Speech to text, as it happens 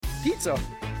Pizza.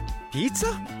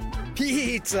 Pizza?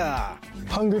 Pizza!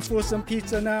 Hungry for some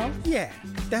pizza now? Yeah,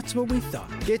 that's what we thought.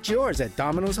 Get yours at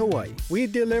Domino's Hawaii. We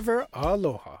deliver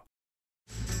aloha.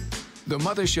 The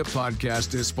Mothership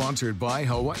Podcast is sponsored by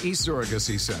Hawaii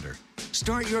Surrogacy Center.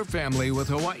 Start your family with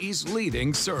Hawaii's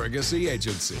leading surrogacy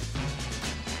agency.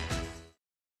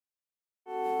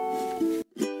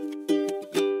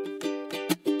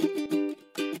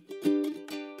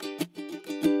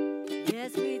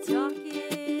 Yes, we're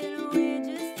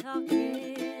just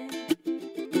talking.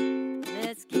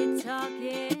 Let's get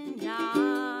talking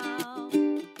now.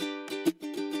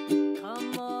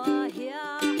 Come on here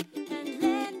and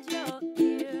lend your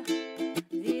ear.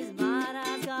 These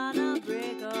matters gonna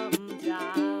break them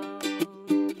down.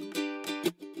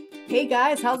 Hey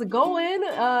guys, how's it going?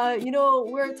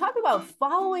 We're talking about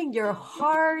following your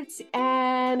heart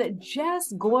and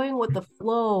just going with the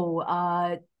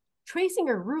flow, tracing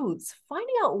your roots,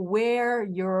 finding out where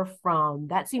you're from.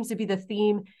 That seems to be the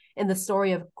theme in the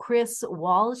story of Chris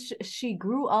Walsh. She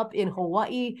grew up in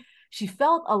Hawaii. She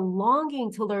felt a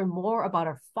longing to learn more about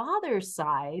her father's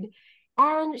side,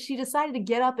 and she decided to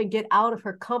get up and get out of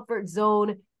her comfort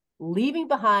zone, leaving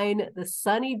behind the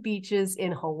sunny beaches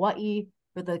in Hawaii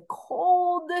for the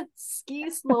cold ski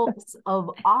slopes of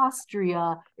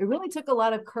Austria. It really took a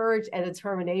lot of courage and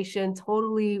determination.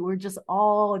 Totally, we're just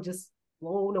all just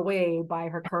blown away by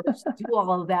her courage to do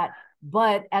all of that.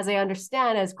 But as I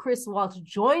understand, as Chris Walsh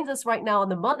joins us right now on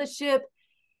the mothership,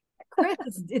 Chris,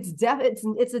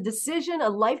 it's a decision, a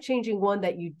life-changing one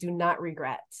that you do not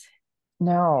regret.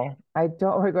 No, I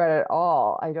don't regret it at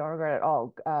all. I don't regret it at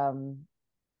all.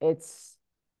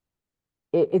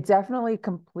 It definitely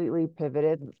completely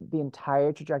pivoted the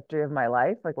entire trajectory of my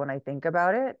life. Like when I think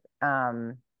about it,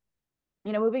 living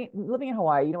in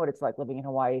Hawaii, you know what it's like living in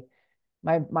Hawaii.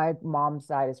 My mom's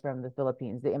side is from the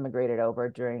Philippines. They immigrated over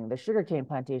during the sugarcane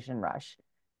plantation rush.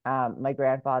 My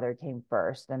grandfather came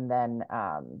first, and then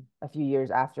a few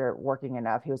years after working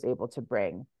enough, he was able to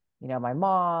bring, my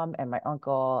mom and my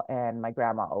uncle and my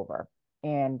grandma over.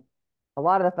 And a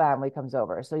lot of the family comes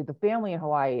over. So the family in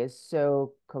Hawaii is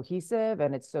so cohesive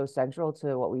and it's so central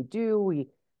to what we do.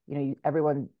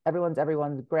 Everyone's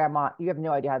grandma. You have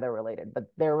no idea how they're related, but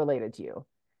they're related to you.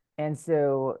 And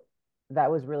so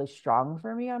that was really strong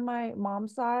for me on my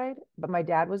mom's side. But my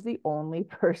dad was the only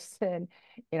person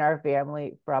in our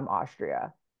family from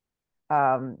Austria.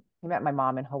 He met my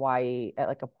mom in Hawaii at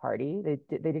like a party. They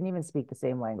didn't even speak the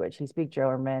same language. He speaks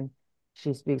German.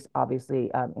 She speaks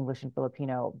obviously English and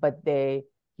Filipino, but he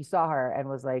saw her and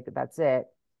was like, that's it.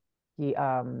 He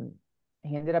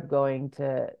ended up going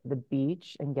to the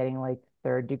beach and getting like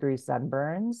third-degree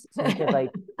sunburns so he could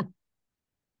like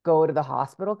go to the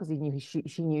hospital because he knew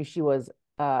she knew she was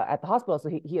at the hospital. So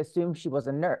he assumed she was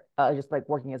a nurse, just like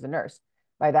working as a nurse.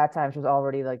 By that time, she was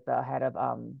already like the head of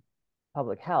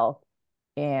public health.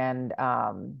 And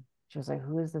she was like,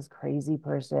 who is this crazy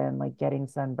person like getting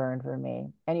sunburned for me?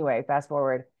 Anyway, fast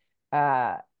forward,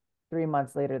 3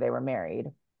 months later, they were married.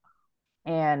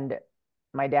 And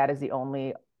my dad is the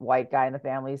only white guy in the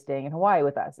family staying in Hawaii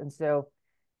with us. And so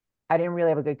I didn't really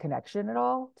have a good connection at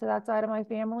all to that side of my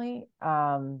family.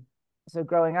 So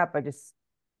growing up, I just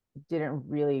didn't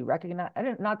really recognize,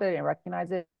 not that I didn't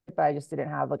recognize it, but I just didn't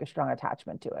have like a strong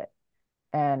attachment to it.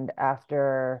 And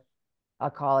after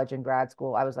college and grad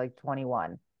school, I was like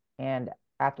 21. And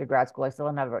after grad school, I still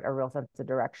didn't have a real sense of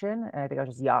direction. And I think I was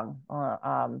just young.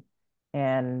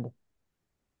 And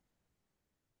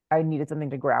I needed something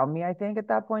to ground me, I think, at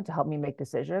that point to help me make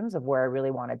decisions of where I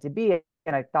really wanted to be.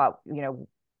 And I thought,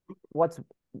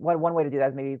 one way to do that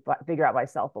is maybe figure out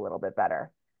myself a little bit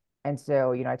better. And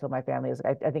so, I told my family,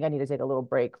 I think I need to take a little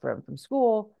break from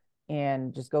school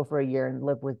and just go for a year and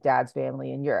live with dad's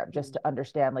family in Europe, just to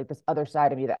understand like this other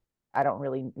side of me that I don't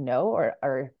really know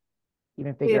or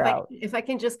even figure out. If I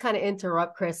can just kind of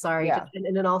interrupt, Chris, sorry. Yeah.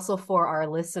 And then also for our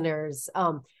listeners,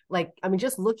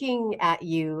 just looking at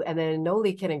you, and then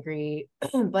Noli can agree,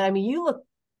 but I mean, you look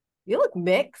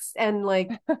mixed, and like,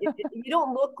 you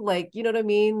don't look like, you know what I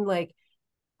mean? Like,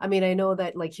 I mean, I know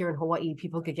that like here in Hawaii,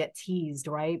 people could get teased,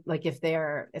 right? Like if they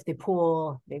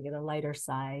pull maybe the lighter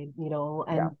side,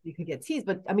 and you could get teased,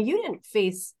 but I mean, you didn't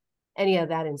face any of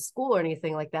that in school or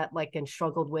anything like that, like, and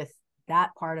struggled with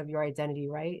that part of your identity,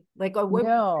 right? Like,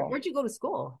 No. where'd you go to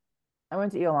school? I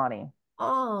went to Iolani.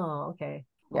 Oh, okay.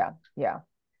 Yeah.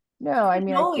 No, I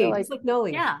mean, Noli, I feel like, just like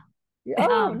Noli. Yeah.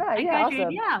 oh, nice. I Yeah, graduated.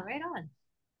 awesome. Yeah, right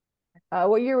on.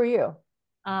 What year were you?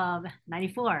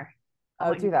 94.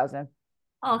 Oh, 2000.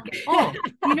 Oh, okay. Oh,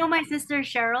 you know my sister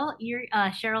Cheryl? You're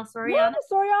Cheryl Soriano? Yes,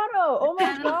 Soriano. Oh my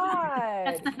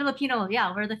That's God. the Filipino.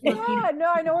 Yeah, we're the Filipino. Yeah, no,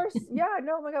 I know yeah,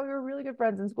 no, oh my God, we were really good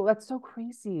friends in school. That's so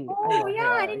crazy. I Oh love yeah, her.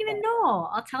 I Oh my didn't even God. know.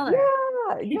 I'll tell her.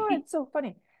 Yeah, no, it's so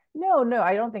funny. No, no,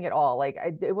 I don't think at all. Like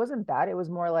it wasn't that. It was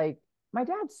more like my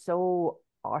dad's so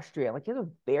Austrian. Like he has a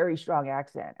very strong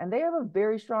accent and they have a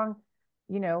very strong,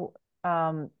 you know,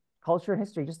 um, culture and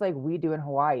history, just like we do in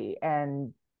Hawaii.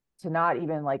 And to not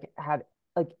even like have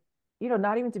like,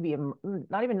 not even to be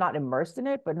not even not immersed in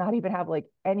it, but not even have like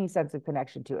any sense of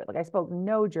connection to it. Like I spoke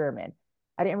no German.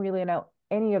 I didn't really know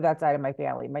any of that side of my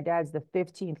family. My dad's the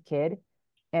 15th kid,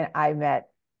 and I met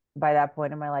by that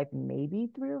point in my life, maybe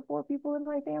three or four people in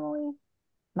my family,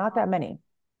 not that many.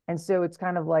 And so it's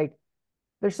kind of like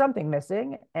there's something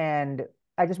missing. And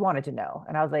I just wanted to know.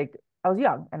 And I was like, I was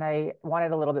young and I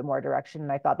wanted a little bit more direction.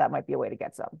 And I thought that might be a way to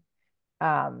get some.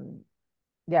 Um,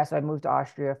 yeah, so I moved to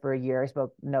Austria for a year. I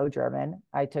spoke no German.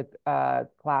 I took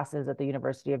classes at the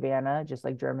University of Vienna, just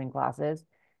like German classes.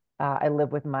 I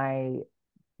lived with my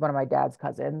one of my dad's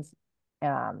cousins,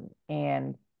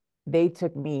 and they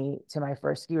took me to my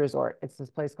first ski resort. It's this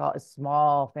place called a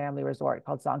small family resort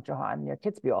called St. Johann near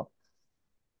Kitzbühel,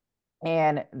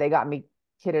 and they got me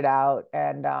kitted out,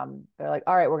 and they're like,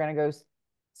 "All right, we're gonna go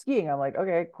skiing." I'm like,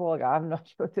 "Okay, cool. Like, I'm not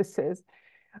sure what this is."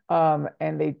 And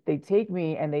they take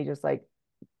me and they just like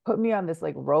put me on this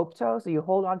like rope tow. So you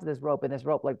hold on to this rope and this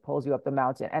rope like pulls you up the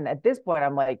mountain. And at this point,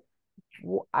 I'm like,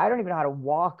 I don't even know how to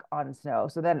walk on snow.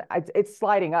 So then it's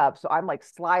sliding up. So I'm like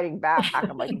sliding back.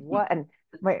 I'm like, what? And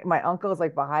my uncle is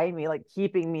like behind me, like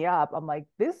keeping me up. I'm like,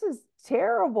 this is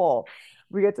terrible.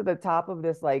 We get to the top of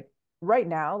this, like right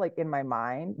now, like in my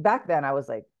mind. Back then, I was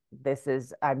like,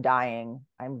 I'm dying.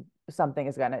 Something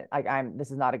is gonna, like,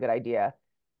 this is not a good idea.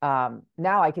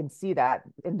 Now I can see that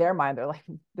in their mind, they're like,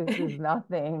 this is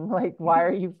nothing. Like, why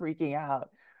are you freaking out?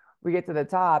 We get to the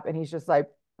top and he's just like,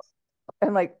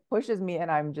 and like pushes me and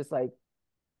I'm just like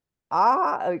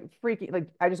like freaking, like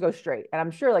I just go straight and I'm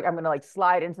sure like I'm gonna like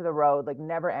slide into the road, like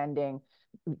never ending,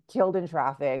 killed in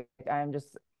traffic. I'm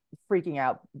just freaking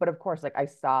out, but of course like I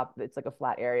stop, it's like a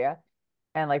flat area,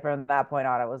 and like from that point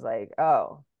on I was like,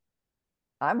 oh,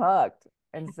 I'm hooked.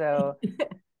 And so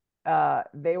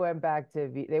they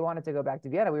wanted to go back to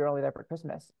Vienna. We were only there for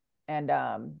Christmas. And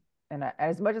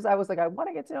as much as I was like, I want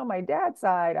to get to know my dad's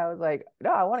side, I was like,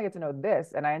 no, I want to get to know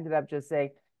this. And I ended up just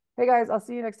saying, hey guys, I'll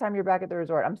see you next time you're back at the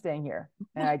resort. I'm staying here.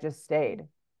 And I just stayed.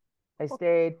 I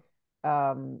stayed.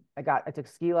 I took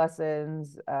ski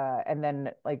lessons. And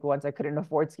then like once I couldn't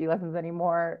afford ski lessons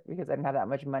anymore because I didn't have that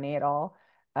much money at all,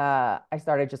 I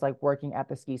started just like working at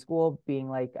the ski school, being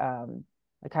like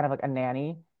kind of like a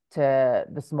nanny to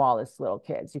the smallest little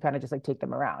kids. You kind of just like take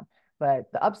them around.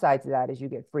 But the upside to that is you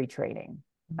get free training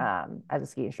as a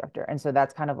ski instructor. And so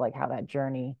that's kind of like how that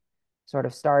journey sort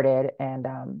of started. And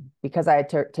because I had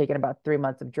taken about 3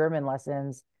 months of German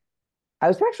lessons, I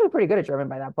was actually pretty good at German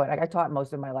by that point. Like I taught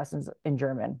most of my lessons in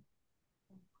German.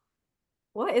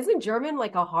 Well, isn't German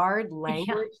like a hard Yeah.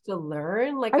 language to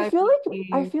learn? Like I I feel like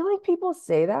I mean, feel like people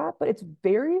say that, but it's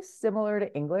very similar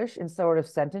to English in sort of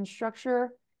sentence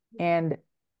structure. And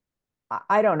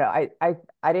I don't know.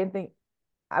 I didn't think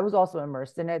I was also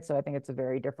immersed in it, so I think it's a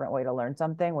very different way to learn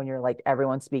something when you're like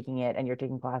everyone's speaking it and you're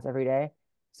taking class every day.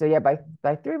 So yeah, by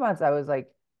 3 months, I was like,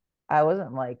 I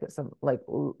wasn't like some like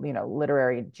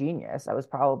literary genius. I was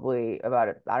probably about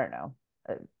I don't know,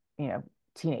 a, you know,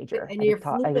 teenager. and you're I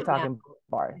could fluent talk now. in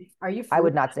bar. Are you I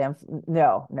would fluent? not say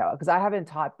no, no, because I haven't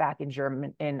taught back in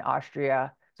German in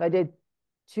Austria. So I did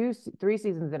 3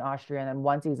 seasons in Austria and then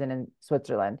 1 season in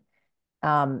Switzerland.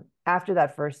 After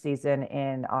that first season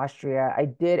in Austria, I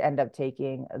did end up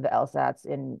taking the LSATs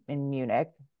in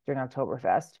Munich during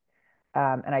Oktoberfest.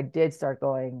 And I did start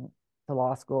going to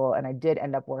law school, and I did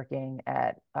end up working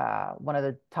at one of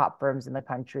the top firms in the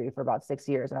country for about 6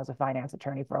 years, and I was a finance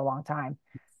attorney for a long time.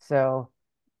 So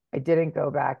I didn't go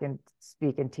back and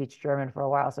speak and teach German for a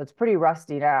while. So it's pretty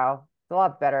rusty now. It's a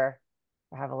lot better.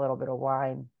 I have a little bit of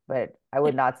wine, but I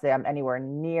would not say I'm anywhere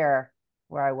near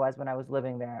where I was when I was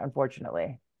living there,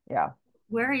 unfortunately. Yeah.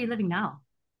 Where are you living now?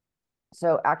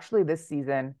 So actually, this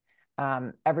season,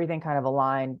 everything kind of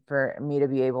aligned for me to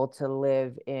be able to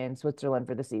live in Switzerland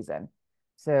for the season.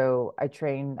 So I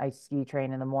ski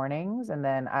train in the mornings, and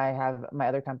then I have my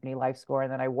other company, Life Score,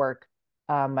 and then I work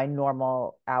my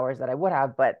normal hours that I would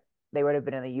have, but they would have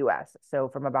been in the US. So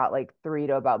from about like 3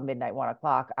 to about midnight, 1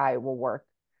 o'clock, I will work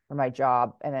for my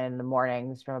job. And then in the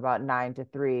mornings from about 9 to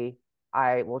 3,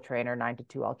 I will train, or 9 to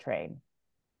 2, I'll train.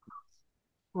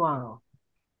 Wow.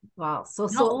 Wow. So How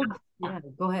so old yeah,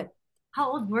 go ahead.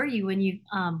 how old were you when you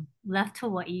left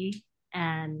Hawaii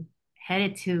and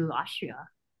headed to Austria?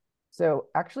 So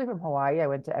actually from Hawaii, I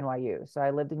went to NYU. So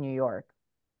I lived in New York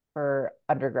for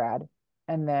undergrad.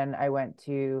 And then I went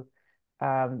to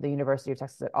the University of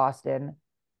Texas at Austin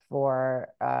for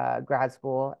grad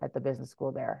school at the business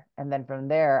school there. And then from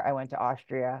there, I went to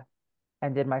Austria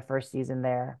and did my first season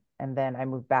there. And then I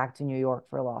moved back to New York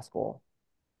for law school.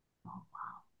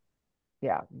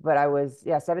 Yeah. But I was,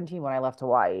 yeah, 17 when I left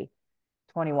Hawaii,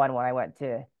 21 when I went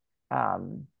to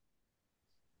um,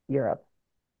 Europe.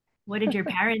 What did your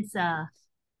parents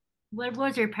what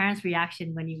was your parents'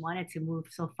 reaction when you wanted to move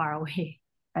so far away?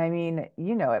 I mean,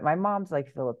 you know it. My mom's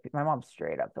like my mom's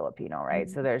straight up Filipino, right?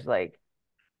 So there's like,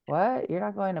 what? You're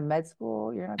not going to med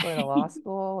school? You're not going to law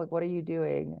school? Like, what are you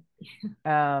doing?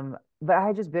 But I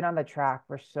had just been on the track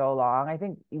for so long. I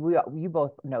think you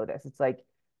both know this. It's like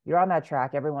you're on that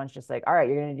track. Everyone's just like, all right,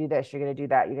 you're gonna do this, you're gonna do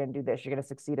that, you're gonna do this, you're gonna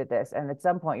succeed at this. And at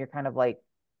some point, you're kind of like,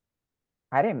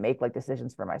 I didn't make like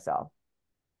decisions for myself,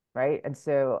 right? And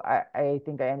so I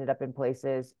think I ended up in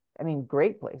places, I mean,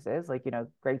 great places, like, you know,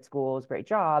 great schools, great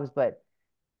jobs, but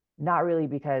not really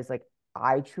because like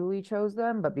I truly chose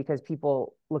them, but because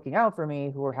people looking out for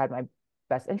me who had my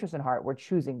best interest in heart were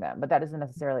choosing them. But that doesn't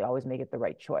necessarily always make it the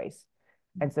right choice.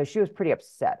 And so she was pretty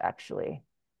upset, actually.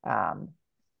 Um,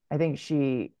 I think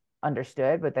she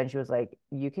understood, but then she was like,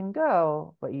 you can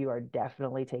go, but you are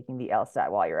definitely taking the LSAT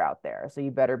while you're out there. So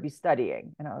you better be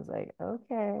studying. And I was like,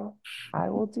 okay, I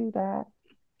will do that.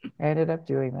 I ended up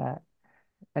doing that.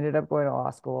 Ended up going to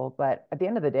law school. But at the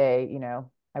end of the day, you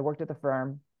know, I worked at the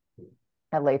firm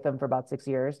at Latham for about 6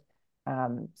 years,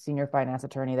 senior finance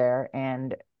attorney there.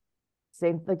 And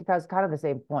same, like, because kind of the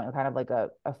same point, kind of like a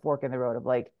fork in the road of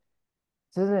like,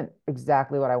 this isn't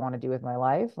exactly what I want to do with my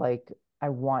life. Like, I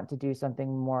want to do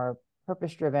something more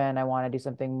purpose driven. I want to do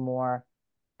something more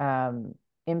um,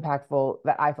 impactful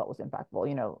that I felt was impactful.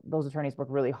 You know, those attorneys work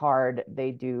really hard.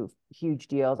 They do huge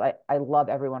deals. I love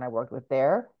everyone I worked with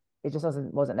there. It just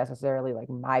wasn't necessarily like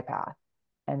my path.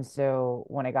 And so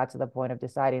when I got to the point of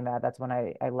deciding that, that's when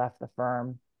I left the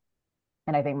firm.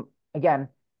 And I think again,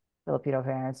 Filipino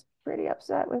parents pretty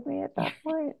upset with me at that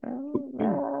point.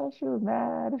 Oh, she was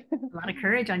mad. A lot of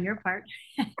courage on your part.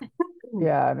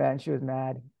 Yeah, man, she was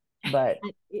mad. But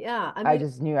Yeah, I I mean,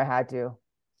 just knew I had to.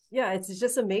 yeah, it's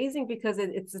just amazing because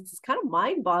it's kind of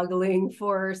mind-boggling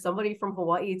for somebody from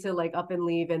Hawaii to like up and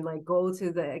leave and like go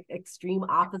to the extreme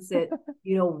opposite,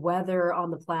 weather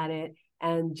on the planet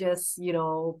and just,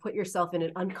 put yourself in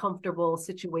an uncomfortable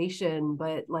situation.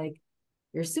 But like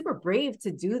you're super brave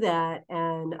to do that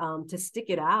and to stick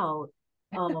it out.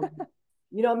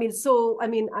 I mean, so I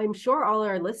mean, I'm sure all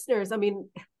our listeners, I mean,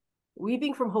 we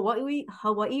being from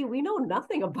Hawaii, we know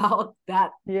nothing about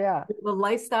that, Yeah. the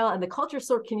lifestyle and the culture.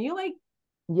 So can you like,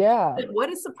 Yeah. what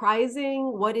is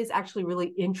surprising? What is actually really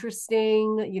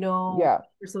interesting? Yeah.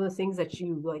 For some of the things that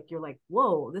you like, you're like,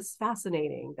 whoa, this is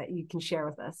fascinating that you can share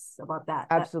with us about that.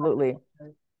 Absolutely.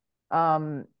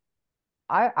 Um,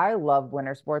 I love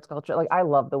winter sports culture. Like I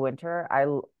love the winter.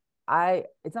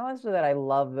 It's not necessarily that I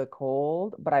love the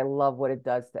cold, but I love what it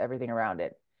does to everything around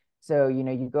it. So, you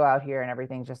know, you go out here and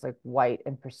everything's just like white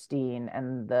and pristine,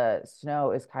 and the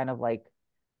snow is kind of like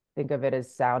think of it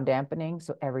as sound dampening.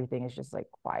 So everything is just like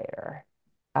quieter.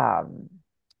 Um,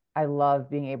 I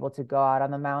love being able to go out on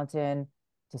the mountain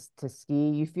to ski.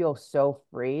 You feel so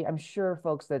free. I'm sure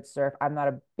folks that surf, I'm not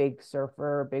a big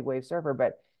surfer, big wave surfer,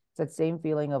 but it's that same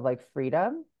feeling of like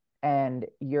freedom and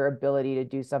your ability to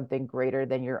do something greater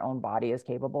than your own body is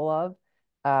capable of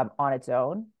on its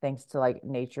own, thanks to like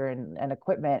nature and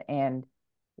equipment. And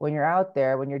when you're out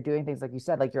there, when you're doing things like you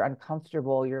said, like you're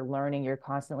uncomfortable, you're learning, you're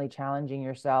constantly challenging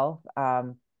yourself.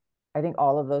 I think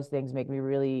all of those things make me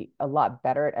really a lot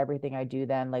better at everything I do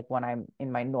than like when I'm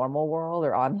in my normal world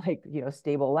or on like,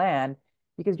 stable land,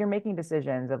 because you're making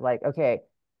decisions of like, okay,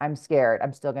 I'm scared.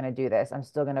 I'm still going to do this. I'm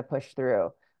still going to push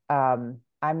through.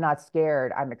 I'm not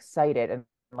scared. I'm excited, and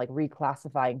like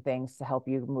reclassifying things to help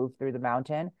you move through the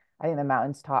mountain. I think the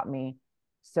mountains taught me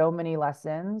so many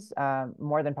lessons,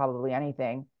 more than probably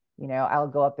anything. I'll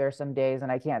go up there some days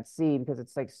and I can't see because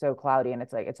it's like so cloudy, and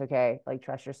it's like, it's okay. Like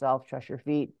trust yourself, trust your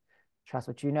feet, trust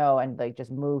what you know, and like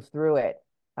just move through it.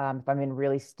 If I'm in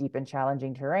really steep and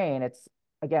challenging terrain, it's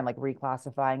again like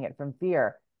reclassifying it from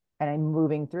fear and I'm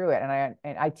moving through it.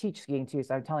 And I teach skiing too,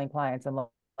 so I'm telling clients, I'm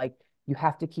like, you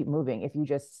have to keep moving. If you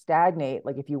just stagnate,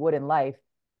 like if you would in life,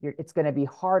 it's going to be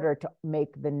harder to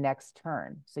make the next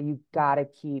turn. So you got to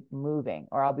keep moving.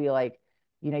 Or I'll be like,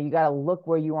 you got to look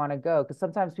where you want to go, because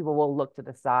sometimes people will look to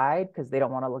the side because they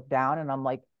don't want to look down. And I'm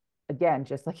like, again,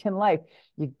 just like in life,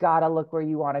 you got to look where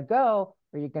you want to go,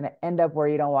 or you're going to end up where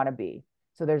you don't want to be.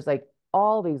 So there's like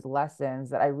all these lessons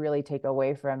that I really take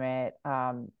away from it,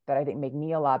 that I think make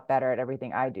me a lot better at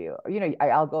everything I do.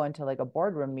 I'll go into like a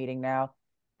boardroom meeting now,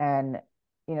 and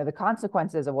the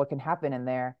consequences of what can happen in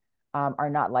there are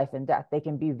not life and death. They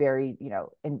can be very,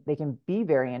 and they can be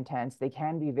very intense. They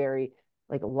can be very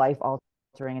like life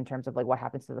altering in terms of like what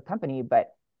happens to the company.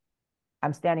 But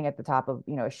I'm standing at the top of,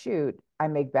 a shoot. I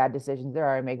make bad decisions there.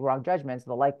 I make wrong judgments.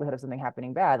 The likelihood of something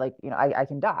happening bad, like, I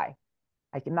can die.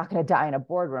 I'm not going to die in a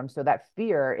boardroom. So that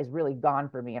fear is really gone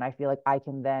for me. And I feel like I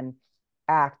can then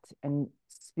act and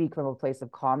speak from a place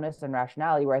of calmness and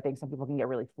rationality where I think some people can get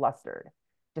really flustered.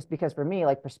 Just because for me,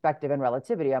 like perspective and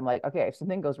relativity, I'm like, okay, if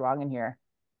something goes wrong in here,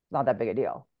 it's not that big a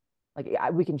deal. Like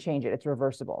we can change it. It's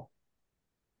reversible.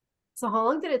 So how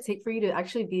long did it take for you to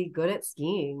actually be good at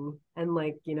skiing? And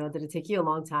like, did it take you a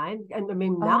long time? And I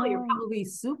mean, now you're Um, probably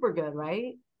super good,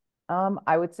 right?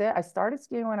 I would say I started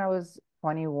skiing when I was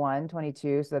 21,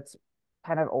 22, so that's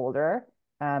kind of older.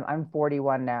 I'm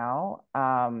 41 now.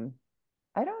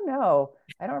 I don't know.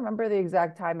 I don't remember the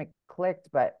exact time it clicked,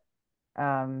 but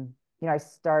I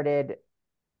started,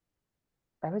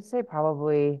 I would say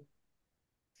probably a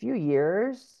few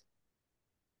years.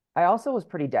 I also was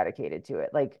pretty dedicated to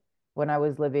it. Like when I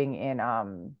was living in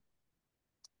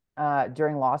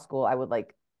during law school, I would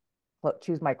like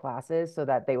choose my classes so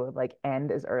that they would like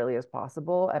end as early as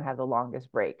possible and have the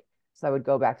longest break. So I would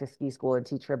go back to ski school and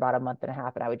teach for about a month and a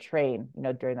half, and I would train,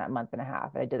 during that month and a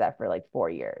half. And I did that for like 4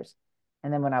 years.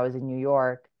 And then when I was in New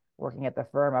York working at the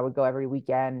firm, I would go every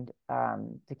weekend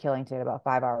to Killington, about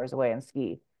 5 hours away, and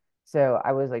ski. So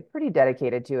I was like pretty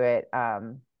dedicated to it. I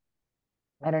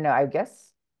don't know. I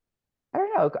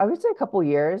don't know. I would say a couple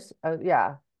years.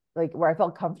 Yeah, like where I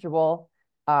felt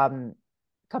um,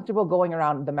 comfortable going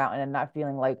around the mountain and not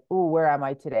feeling like, "Ooh, where am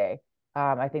I today?"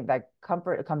 I think that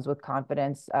comfort comes with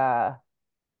confidence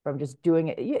from just doing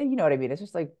it. You know what I mean? It's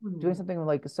just like doing Mhm. something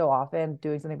like so often,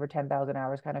 doing something for 10,000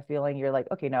 hours, kind of feeling you're like,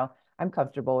 okay, no, I'm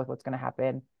comfortable with what's going to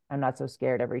happen. I'm not so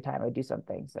scared every time I do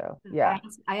something. So yeah,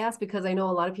 I asked because I know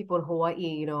a lot of people in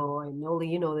Hawaii, I know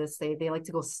you know this, they like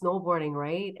to go snowboarding,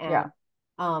 right? And yeah.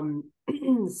 um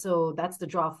so that's the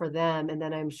draw for them. And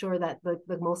then I'm sure that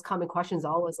the most common question is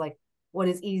always like, what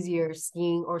is easier,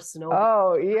 skiing or snowboarding?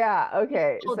 Oh yeah.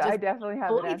 Okay. People So I just definitely have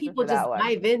so an many answer people for just that one.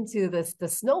 dive into the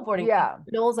snowboarding. Yeah.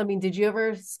 Knowles, I mean, did you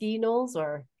ever ski Knowles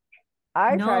or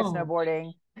I tried No.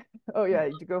 snowboarding. Oh yeah,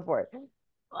 you go for it.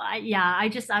 Yeah, I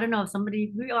don't know if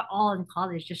somebody, we are all in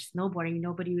college just snowboarding.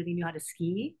 Nobody really knew how to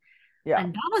ski. Yeah.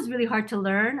 And that was really hard to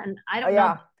learn. And I Oh don't know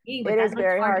yeah. about skiing, but It that is looks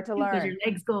very hard to hard to do because your learn.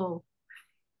 legs go.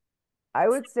 I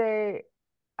would say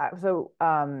so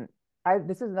I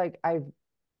this is like I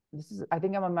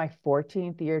think I'm on my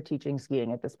 14th year teaching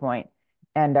skiing at this point.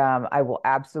 And I will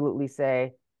absolutely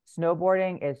say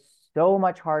snowboarding is so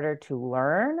much harder to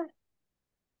learn,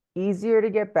 easier to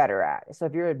get better at. So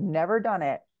if you've never done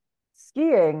it,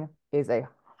 skiing is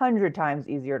 100 times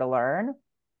easier to learn,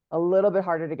 a little bit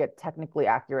harder to get technically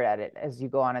accurate at it as you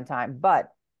go on in time,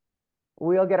 but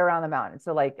we'll get around the mountain.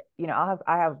 So like,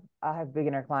 I have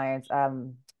beginner clients,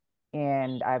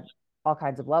 and I have all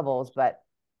kinds of levels, but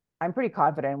I'm pretty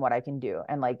confident in what I can do.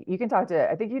 And like you can talk to,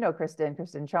 I think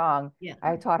Kristen Chong. yeah.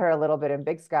 I taught her a little bit in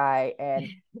Big Sky, and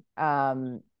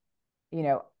um, you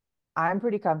know, I'm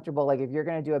pretty comfortable. Like if you're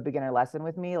gonna do a beginner lesson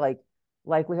with me, like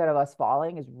likelihood of us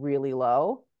falling is really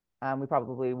low. We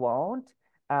probably won't.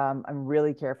 I'm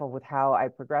really careful with how I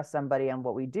progress somebody and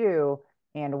what we do,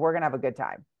 and we're gonna have a good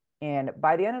time. And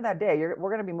by the end of that day,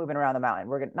 we're gonna be moving around the mountain.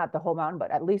 We're gonna not the whole mountain,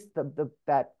 but at least the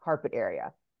that carpet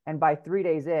area. And by 3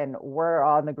 days in, we're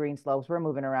on the green slopes. We're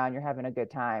moving around. You're having a good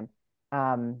time.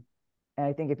 Um, and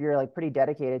I think if you're like pretty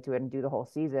dedicated to it and do the whole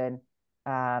season,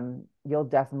 you'll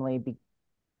definitely be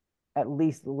at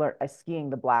least learn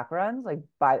skiing the black runs. Like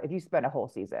by if you spend a whole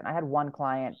season, I had one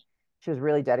client. She was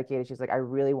really dedicated. She's like, I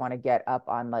really want to get up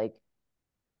on like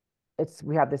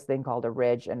we have this thing called a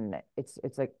ridge, and it's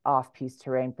like off piste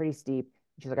terrain, pretty steep.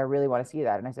 She's like, I really want to ski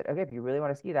that, and I said, okay, if you really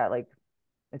want to ski that, like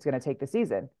it's going to take the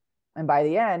season. And by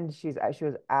the end, she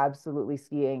was absolutely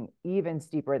skiing even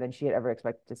steeper than she had ever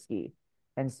expected to ski.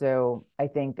 And so I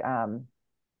think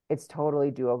it's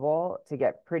totally doable to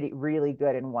get pretty really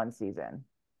good in one season.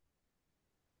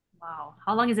 Wow.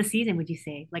 How long is the season, would you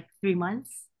say? Like 3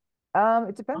 months?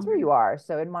 It depends where Longer? you are.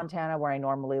 So in Montana, where I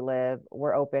normally live,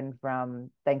 we're open from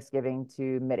Thanksgiving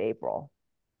to mid-April.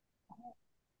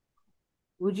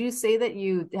 Would you say that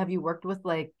you have you worked with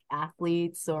like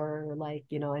athletes or like,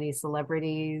 any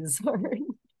celebrities or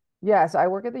Yeah, so I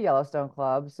work at the Yellowstone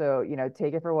Club. So,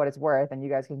 take it for what it's worth, and you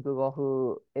guys can Google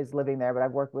who is living there. But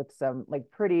I've worked with some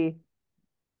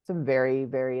very,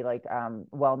 very like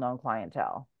well-known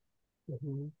clientele.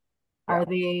 Mhm. Are Yeah.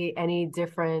 they any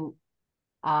different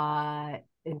uh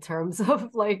in terms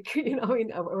of like, I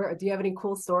mean, or do you have any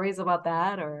cool stories about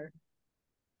that or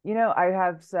I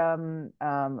have some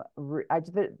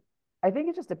I think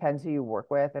it just depends who you work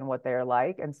with and what they're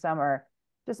like. And some are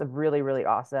just really, really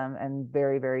awesome and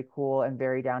very, very cool and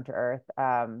very down to earth.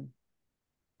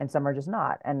 And some are just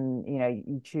not. And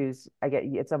you choose, I get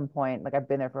at some point, like I've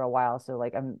been there for a while, so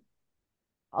like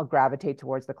I'll gravitate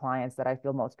towards the clients that I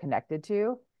feel most connected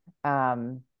to.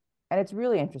 And it's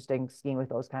really interesting skiing with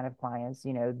those kind of clients.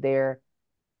 They're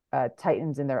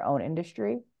titans in their own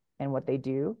industry and what they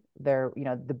do. They're,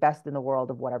 the best in the world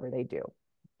of whatever they do.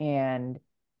 And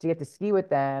to get to ski with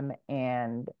them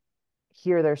and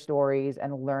hear their stories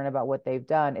and learn about what they've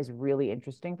done is really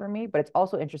interesting for me. But it's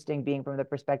also interesting being from the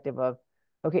perspective of,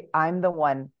 okay, I'm the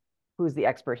one who's the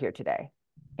expert here today.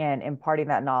 And imparting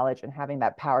that knowledge and having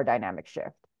that power dynamic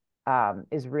shift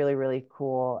is really, really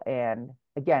cool. And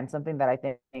again, something that I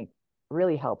think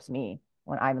really helps me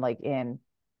when I'm like in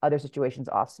other situations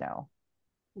off snow.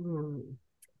 Hmm.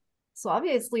 So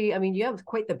obviously, I mean, you have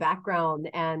quite the background,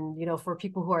 and for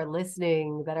people who are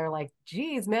listening that are like,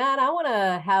 geez, man, I want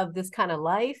to have this kind of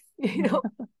life,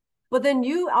 But then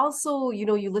you also,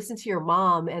 you listen to your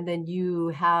mom, and then you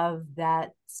have that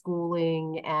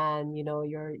schooling and,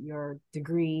 your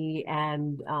degree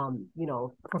and,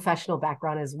 professional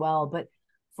background as well. But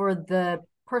for the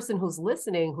person who's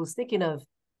listening, who's thinking of,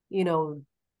 you know,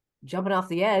 jumping off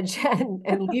the edge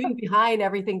and leaving behind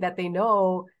everything that they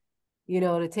know,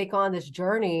 to take on this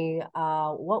journey,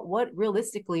 what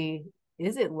realistically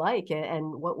is it like,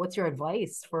 and what's your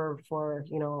advice for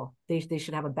they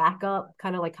should have a backup,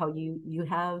 kind of like how you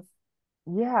have.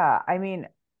 Yeah, I mean,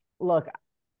 look,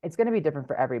 it's going to be different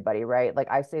for everybody, right?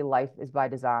 Like I say, life is by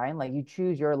design. Like you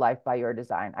choose your life by your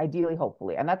design, ideally,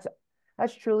 hopefully. And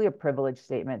that's truly a privileged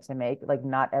statement to make. Like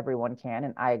not everyone can,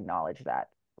 and I acknowledge that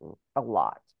a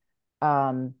lot.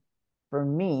 Um, for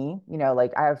me,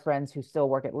 like I have friends who still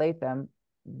work at Latham.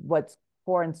 What's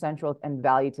core and central and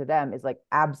value to them is like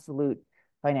absolute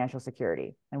financial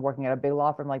security. And working at a big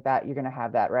law firm like that, you're going to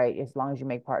have that, right? As long as you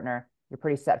make partner, you're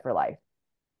pretty set for life.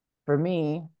 For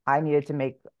me, I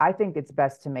think it's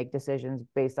best to make decisions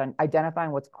based on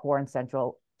identifying what's core and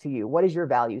central to you. What is your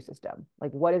value system?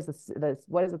 Like, what is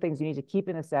the things you need to keep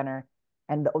in the center?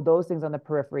 And those things on the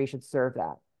periphery should serve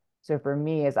that. So for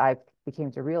me, as I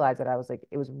became to realize that I was like,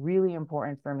 it was really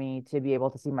important for me to be able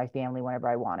to see my family whenever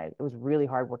I wanted. It was really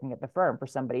hard working at the firm for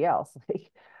somebody else.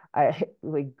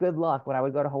 Like good luck when I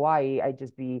would go to Hawaii, I'd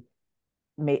just be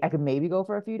I could maybe go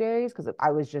for a few days because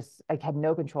I had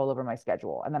no control over my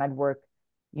schedule. And then I'd work,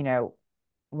 you know,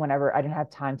 whenever I didn't have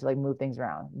time to like move things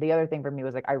around. The other thing for me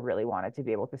was like I really wanted to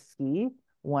be able to ski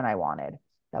when I wanted.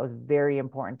 That was very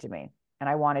important to me. And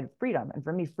I wanted freedom. And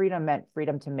for me, freedom meant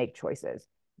freedom to make choices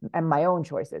and my own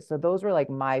choices. So those were like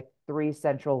my three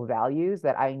central values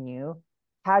that I knew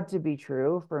had to be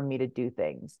true for me to do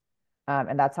things.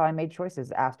 And that's how I made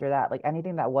choices after that. Like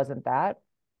anything that wasn't that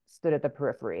stood at the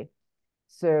periphery.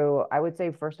 So I would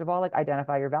say, first of all, like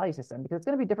identify your value system because it's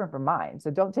going to be different from mine.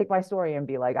 So don't take my story and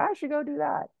be like, I should go do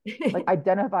that. Like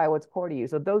identify what's core to you.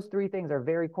 So those three things are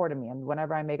very core to me. And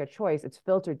whenever I make a choice, it's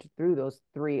filtered through those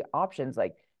three options.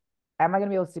 Like, am I going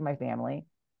to be able to see my family?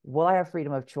 Will I have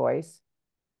freedom of choice?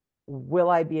 Will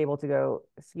I be able to go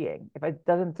skiing? If it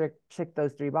doesn't tick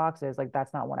those three boxes, like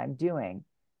that's not what I'm doing.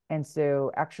 And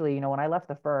so actually, when I left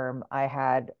the firm, I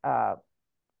had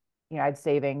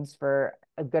savings for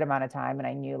a good amount of time and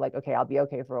I knew like, okay, I'll be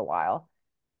okay for a while.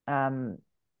 Um,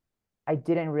 I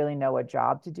didn't really know what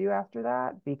job to do after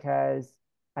that because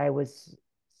I was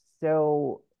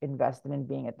so invested in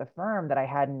being at the firm that I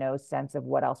had no sense of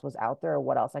what else was out there or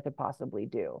what else I could possibly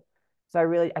do.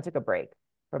 So I took a break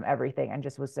from everything and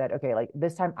just was said, okay, like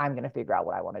this time I'm going to figure out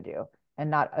what I want to do and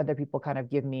not other people kind of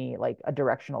give me like a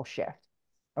directional shift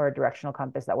or a directional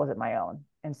compass that wasn't my own.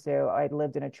 And so I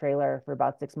lived in a trailer for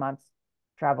about 6 months,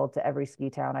 traveled to every ski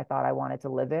town I thought I wanted to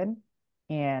live in,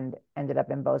 and ended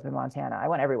up in Bozeman, Montana. I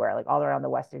went everywhere, like all around the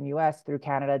Western US, through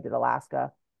Canada, did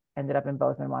Alaska, ended up in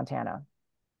Bozeman, Montana.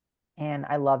 And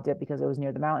I loved it because it was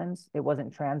near the mountains. It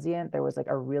wasn't transient. There was like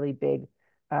a really big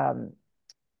um,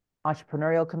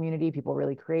 entrepreneurial community, people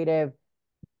really creative.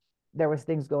 There was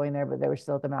things going there, but they were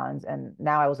still at the mountains. And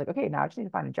now I was like, okay, now I just need to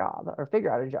find a job or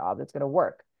figure out a job that's going to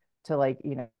work to like,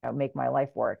 make my life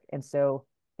work. And so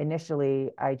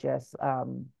initially I just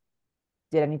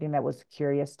did anything that was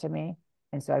curious to me.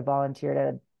 And so I volunteered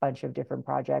at a bunch of different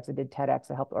projects. I did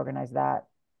TEDx. I helped organize that.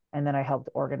 And then I helped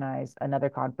organize another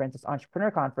conference, this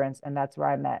entrepreneur conference. And that's where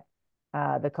I met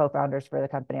the co-founders for the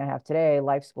company I have today,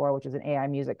 LifeScore, which is an AI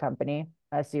music company,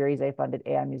 a Series A funded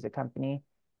AI music company.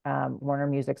 Warner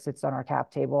Music sits on our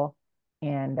cap table,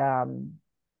 and I'm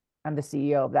the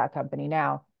CEO of that company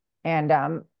now. And I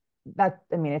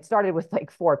mean, it started with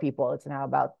like 4 people. It's now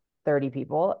about 30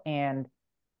 people. And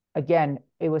again,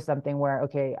 it was something where,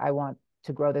 okay, I want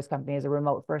to grow this company as a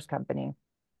remote first company.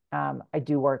 I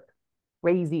do work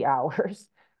crazy hours,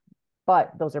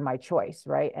 but those are my choice,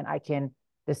 right? And I can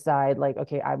decide like,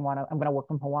 okay, I'm going to work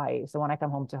from Hawaii. So when I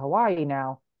come home to Hawaii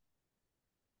now,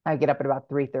 I get up at about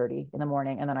 3:30 in the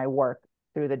morning, and then I work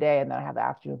through the day, and then I have the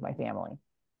afternoon with my family.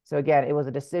 So again, it was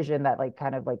a decision that like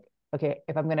kind of like, okay,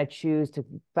 if I'm going to choose to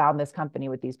found this company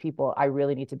with these people, I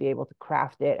really need to be able to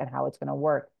craft it and how it's going to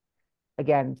work.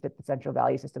 Again, fit the central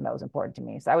value system that was important to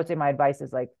me. So I would say my advice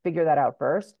is like figure that out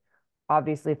first.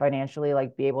 Obviously, financially,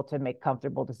 like be able to make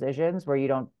comfortable decisions where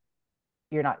you're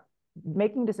not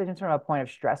making decisions from a point of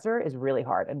stressor is really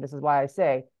hard. And this is why I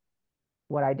say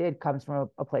what I did comes from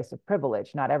a place of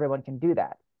privilege. Not everyone can do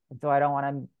that. And so I don't want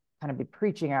to kind of be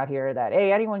preaching out here that,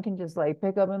 hey, anyone can just like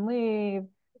pick up and leave.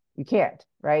 You can't,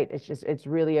 right? It's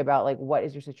really about like, what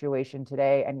is your situation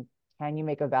today? And can you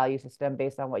make a value system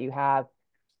based on what you have?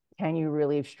 Can you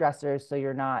relieve stressors so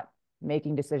you're not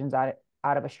making decisions out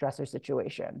of a stressor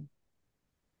situation?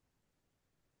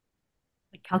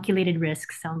 Like calculated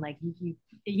risks sound like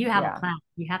you have a Yeah. plan.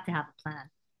 You have to have a plan.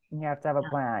 You have to have a Yeah,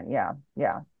 plan. Yeah.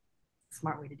 Yeah.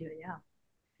 smart way to do it. Yeah.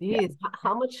 Yeah. Geez,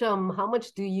 how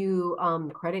much do you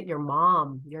credit your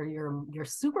mom, your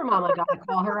super mom, I gotta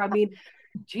call her. I mean,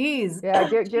 geez, Yeah.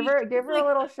 Give she's her a like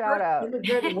little the shout first out.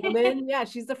 immigrant woman. Yeah,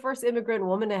 she's the first immigrant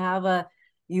woman to have a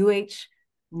UH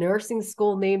nursing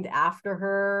school named after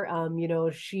her.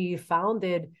 She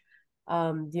founded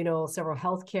several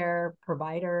healthcare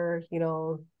provider,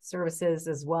 services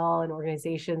as well and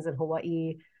organizations in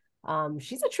Hawaii.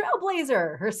 She's a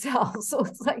trailblazer herself. So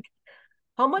it's like,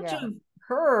 how much Yeah. of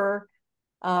her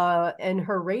and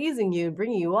her raising you,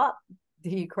 bringing you up, do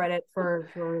you credit for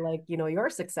like, your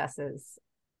successes?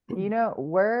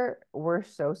 We're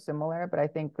so similar, but I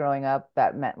think growing up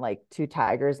that meant like 2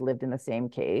 tigers lived in the same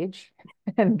cage,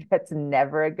 and that's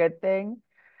never a good thing.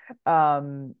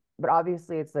 But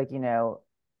obviously it's like,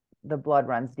 the blood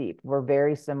runs deep. We're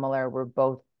very similar. We're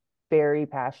both very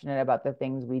passionate about the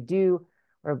things we do.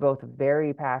 We're both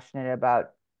very passionate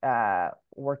about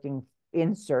working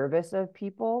in service of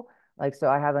people. Like, so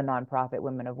I have a nonprofit,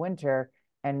 Women of Winter,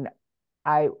 and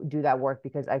I do that work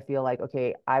because I feel like,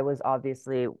 okay, I was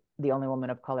obviously the only woman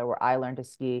of color where I learned to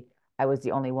ski. I was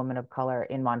the only woman of color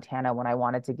in Montana when I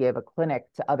wanted to give a clinic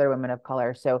to other women of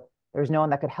color. So there was no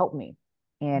one that could help me.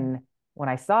 And when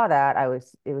I saw that,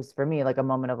 it was for me like a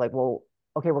moment of like, well,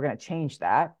 okay, we're going to change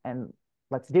that and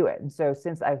let's do it. And so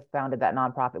since I founded that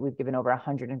nonprofit, we've given over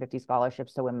 150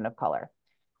 scholarships to women of color.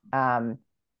 Um,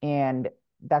 and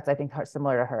that's, I think,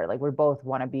 similar to her. Like we both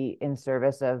want to be in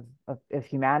service of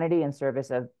humanity, in service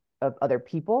of other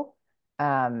people.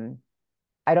 Um,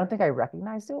 I don't think I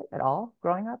recognized it at all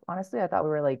growing up. Honestly, I thought we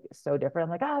were like so different.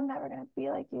 I'm like, oh, I'm never gonna be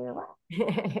like you.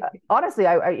 Honestly,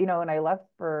 when I left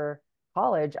for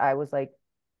college, I was like,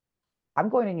 I'm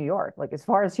going to New York, like as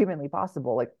far as humanly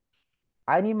possible. Like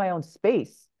I need my own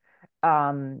space.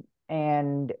 And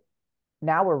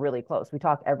now we're really close. We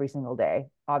talk every single day.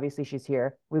 Obviously, she's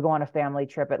here. We go on a family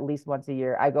trip at least once a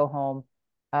year. I go home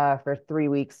for 3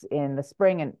 weeks in the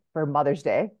spring and for Mother's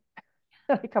Day.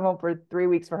 I come home for 3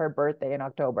 weeks for her birthday in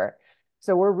October.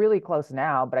 So we're really close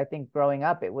now. But I think growing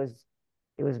up, it was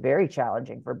very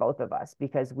challenging for both of us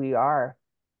because we are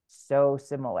so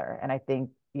similar. And I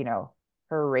think,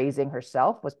 her raising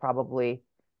herself was probably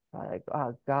like,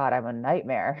 oh God, I'm a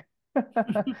nightmare.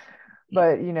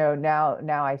 But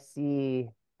now I see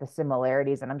the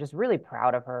similarities, and I'm just really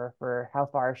proud of her for how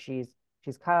far she's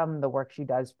come, the work she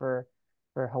does for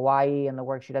Hawaii and the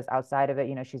work she does outside of it.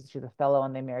 She's a fellow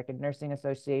on the American Nursing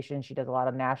Association. She does a lot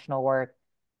of national work.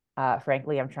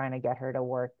 Frankly, I'm trying to get her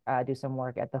to do some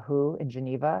work at the WHO in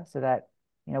Geneva so that,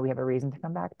 we have a reason to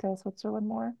come back to Switzerland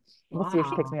more. We'll see if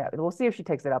she takes Wow. me out. We'll see if she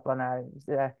takes it up on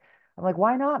that. I'm like,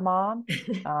 why not, Mom?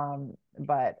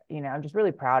 But I'm just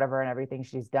really proud of her and everything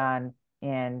she's done.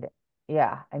 And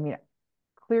yeah, I mean,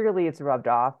 clearly it's rubbed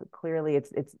off. Clearly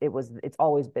it's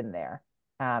always been there.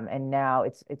 And now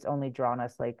it's only drawn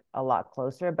us like a lot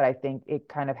closer, but I think it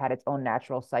kind of had its own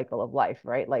natural cycle of life,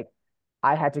 right? Like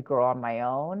I had to grow on my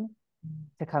own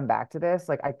to come back to this.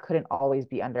 Like I couldn't always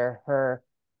be under her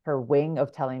wing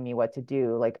of telling me what to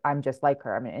do. Like I'm just like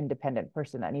her. I'm an independent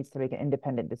person that needs to make an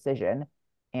independent decision.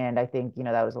 And I think,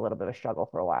 that was a little bit of a struggle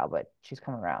for a while, but she's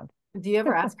come around. Do you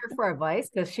ever ask her for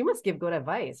advice? Because she must give good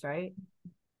advice, right?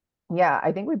 Yeah,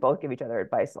 I think we both give each other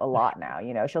advice a lot now.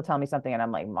 She'll tell me something and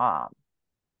I'm like, Mom,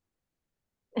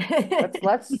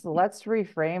 Let's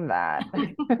reframe that.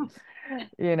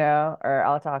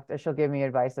 Or she'll give me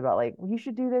advice about like, "Well, you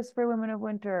should do this for Women of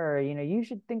Winter, or, you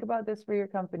should think about this for your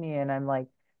company." And I'm like,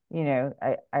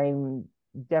 I'm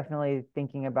definitely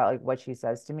thinking about like what she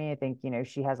says to me. I think,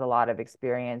 she has a lot of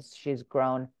experience. She's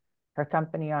grown her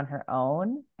company on her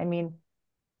own. I mean,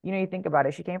 you think about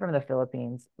it, she came from the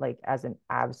Philippines like as an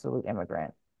absolute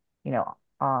immigrant. You know,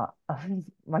 uh,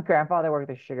 my grandfather worked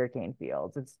the sugarcane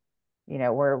fields.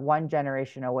 We're one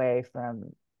generation away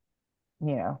from,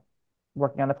 you know,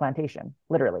 working on the plantation,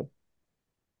 literally.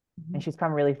 And she's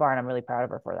come really far, and I'm really proud of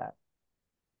her for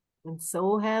And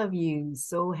so have you.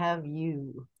 So have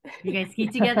you. You guys ski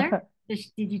together? that. Did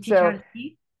you teach her how So to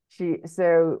ski?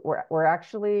 we're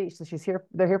actually, so she's here,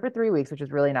 they're here for 3 weeks, which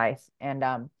is really nice.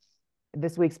 And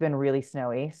this week's been really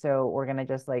snowy, so we're gonna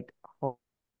just like hold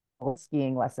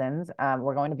skiing lessons.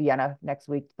 We're going to Vienna next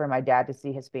week for my dad to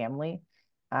see his family.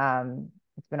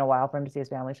 It's been a while for him to see his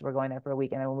family, so we're going there for a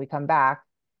week. And then when we come back,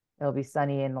 it'll be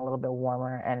sunny and a little bit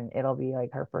warmer, and it'll be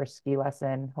like her first ski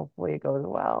lesson. Hopefully it goes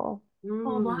well.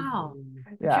 Oh wow. Mm.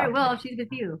 I'm sure Yeah. it will if she's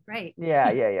with you, right?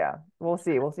 Yeah. We'll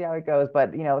see. We'll see how it goes.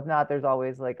 But if not, there's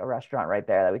always like a restaurant right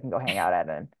there that we can go hang out at,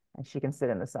 and she can sit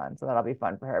in the sun. So that'll be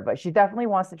fun for her. But she definitely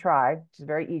wants to try. She's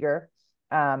very eager.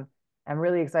 I'm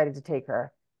really excited to take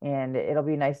her, and it'll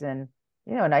be nice and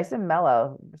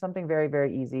mellow, something very,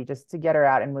 very easy just to get her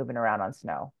out and moving around on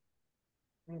snow.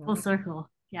 Full circle.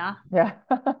 Yeah. Yeah.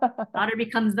 Daughter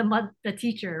becomes the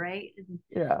teacher, right?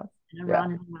 Yeah. And Yeah.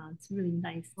 around and around. It's really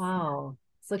nice. Wow.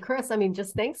 So Chris, I mean,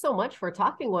 just thanks so much for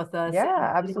talking with us. Yeah,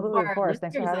 And, absolutely. for Of our course.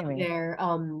 Thanks for listeners having out me. there,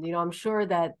 I'm sure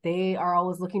that they are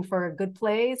always looking for a good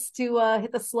place to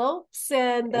hit the slopes,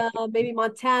 and maybe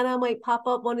Montana might pop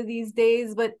up one of these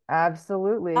days. But how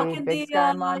Absolutely. can Big they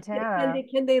Sky, can Montana.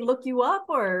 they look you up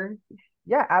or?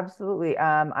 Yeah, absolutely.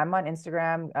 I'm on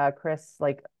Instagram, Chris,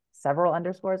 like several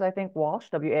underscores, I think, Walsh,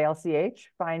 Walch.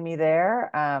 Find me there.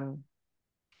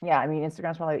 Yeah, I mean,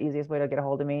 Instagram's probably the easiest way to get a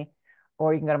hold of me.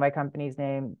 Or you can go to my company's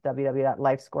name,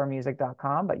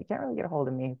 www.lifescoremusic.com, but you can't really get a hold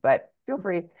of me, but feel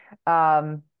free.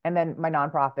 And then my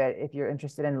nonprofit, if you're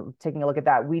interested in taking a look at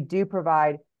that, we do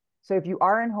provide. So if you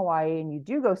are in Hawaii and you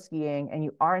do go skiing and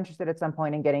you are interested at some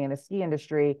point in getting in the ski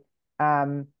industry,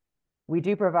 um, we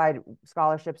do provide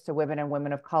scholarships to women and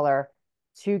women of color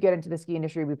to get into the ski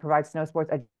industry. We provide snow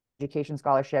sports education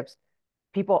scholarships.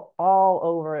 People all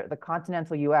over the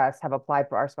continental US have applied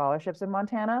for our scholarships in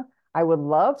Montana. I would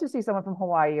love to see someone from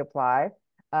Hawaii apply.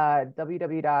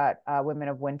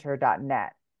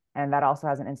 www.womenofwinter.net. And that also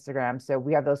has an Instagram. So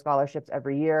we have those scholarships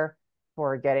every year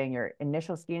for getting your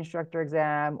initial ski instructor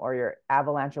exam or your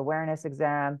avalanche awareness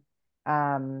exam.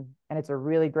 And it's a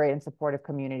really great and supportive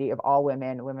community of all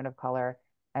women, women of color.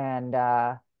 And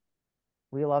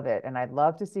we love it. And I'd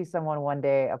love to see someone one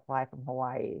day apply from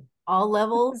Hawaii. All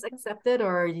levels accepted,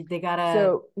 or they gotta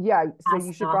So yeah, so pass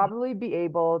you should on? probably be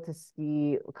able to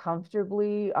ski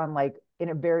comfortably on like in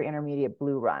a very intermediate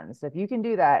blue run. So if you can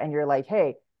do that and you're like,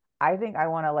 hey, I think I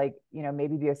want to like,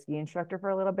 maybe be a ski instructor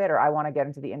for a little bit, or I want to get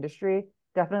into the industry,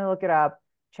 definitely look it up,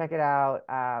 check it out.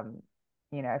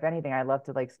 If anything, I'd love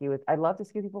to ski with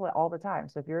people all the time.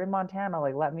 So if you're in Montana,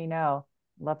 like let me know.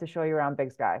 I'd love to show you around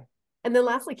Big Sky. And then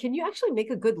lastly, can you actually make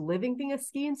a good living being a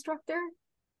ski instructor?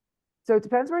 So it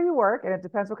depends where you work and it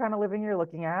depends what kind of living you're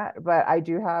looking at. But I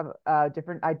do have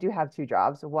two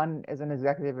jobs. One is an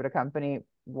executive at a company,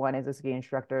 one is a ski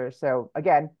instructor. So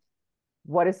again,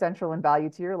 what is central and value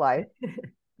to your life?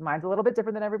 Mine's a little bit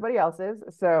different than everybody else's.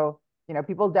 So,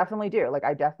 people definitely do. Like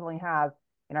I definitely have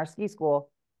in our ski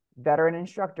school veteran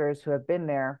instructors who have been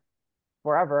there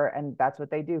forever, and that's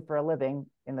what they do for a living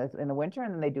in the winter,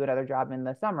 and then they do another job in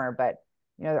the summer. But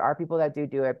there are people that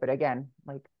do it. But again,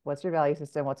 like, what's your value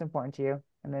system? What's important to you?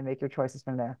 And then make your choices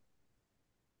from there.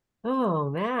 Oh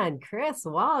man, Chris,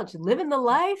 wow, just living the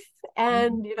life.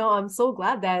 And I'm so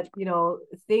glad that,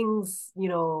 things,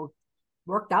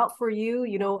 worked out for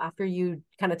you, after you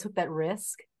kind of took that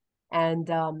risk. And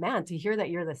man, to hear that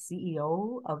you're the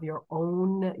CEO of your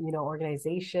own,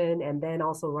 organization, and then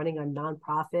also running a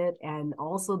nonprofit and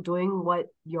also doing what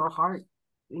your heart,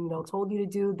 told you to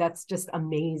do, that's just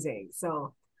amazing.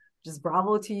 So just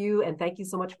bravo to you. And thank you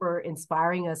so much for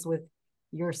inspiring us with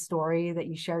your story that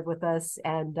you shared with us.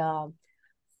 And I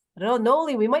don't know,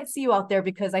 Noli, we might see you out there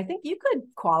because I think you could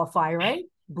qualify, right?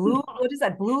 Blue, No, what is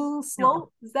that? Blue no.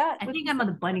 slope? Is that I what think you I'm on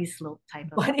said? the bunny slope type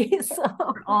of Bunny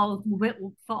slope.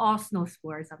 for all snow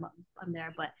sports. I'm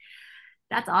there, but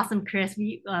that's awesome, Chris.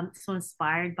 We so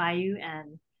inspired by you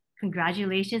and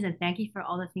congratulations and thank you for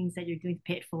all the things that you're doing to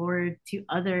pay it forward to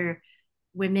other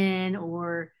women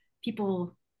or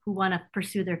people who want to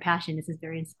pursue their passion. This is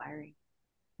very inspiring.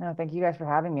 No, thank you guys for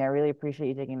having me. I really appreciate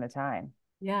you taking the time.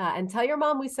 Yeah, and tell your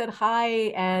mom we said hi,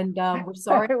 and we're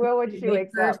sorry I will we when couldn't she make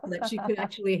wakes her up. so that she could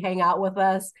actually hang out with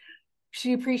us.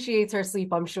 She appreciates her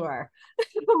sleep, I'm sure,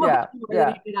 much Yeah, more than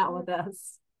yeah, hanging out with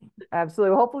us.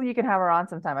 absolutely. Hopefully you can have her on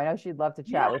sometime. I know she'd love to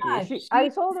chat with you. Yeah, I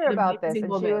she's told her an about this amazing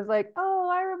and she woman. was like, "Oh,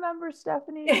 I remember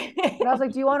Stephanie." And I was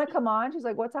like, "Do you want to come on?" She's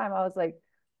like, "What time?" I was like,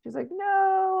 she's like,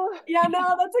 "No." Yeah,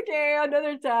 no, that's okay.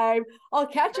 Another time. I'll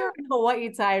catch you in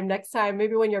Hawaii time next time.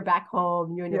 Maybe when you're back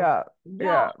home, you and your Yeah, yeah,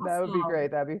 yeah, that would be awesome.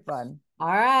 great. That'd be fun. All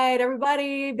right,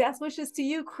 everybody. Best wishes to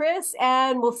you, Chris,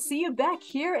 and we'll see you back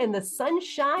here in the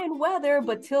sunshine weather.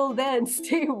 But till then,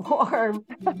 stay warm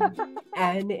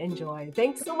and enjoy.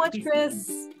 Thanks so much,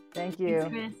 Chris. Thank Thanks, you.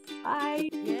 Chris. Bye.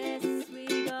 Yes,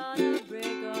 we gonna